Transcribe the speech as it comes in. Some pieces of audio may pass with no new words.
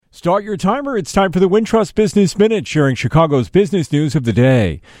Start your timer. It's time for the Wintrust Business Minute, sharing Chicago's business news of the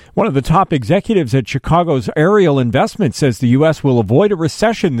day. One of the top executives at Chicago's Ariel Investments says the U.S. will avoid a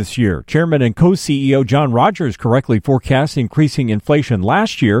recession this year. Chairman and co-CEO John Rogers correctly forecast increasing inflation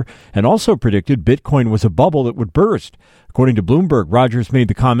last year and also predicted Bitcoin was a bubble that would burst. According to Bloomberg, Rogers made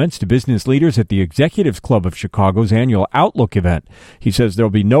the comments to business leaders at the Executives Club of Chicago's annual Outlook event. He says there will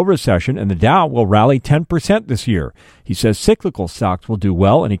be no recession and the Dow will rally 10% this year. He says cyclical stocks will do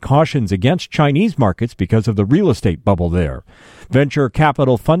well, and he cautions against Chinese markets because of the real estate bubble there. Venture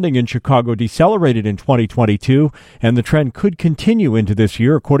capital funding in Chicago decelerated in 2022, and the trend could continue into this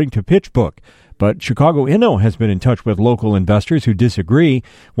year, according to PitchBook. But Chicago Inno has been in touch with local investors who disagree.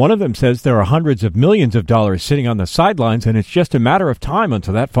 One of them says there are hundreds of millions of dollars sitting on the sidelines, and it's just a matter of time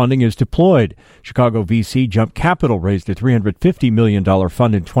until that funding is deployed. Chicago VC Jump Capital raised a $350 million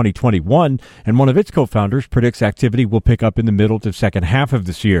fund in 2021, and one of its co-founders predicts activity will pick up in the middle to second half of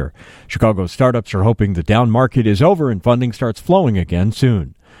this year. Chicago startups are hoping the down market is over and funding starts flowing again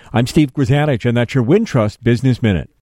soon. I'm Steve Grzanich, and that's your Wintrust Business Minute.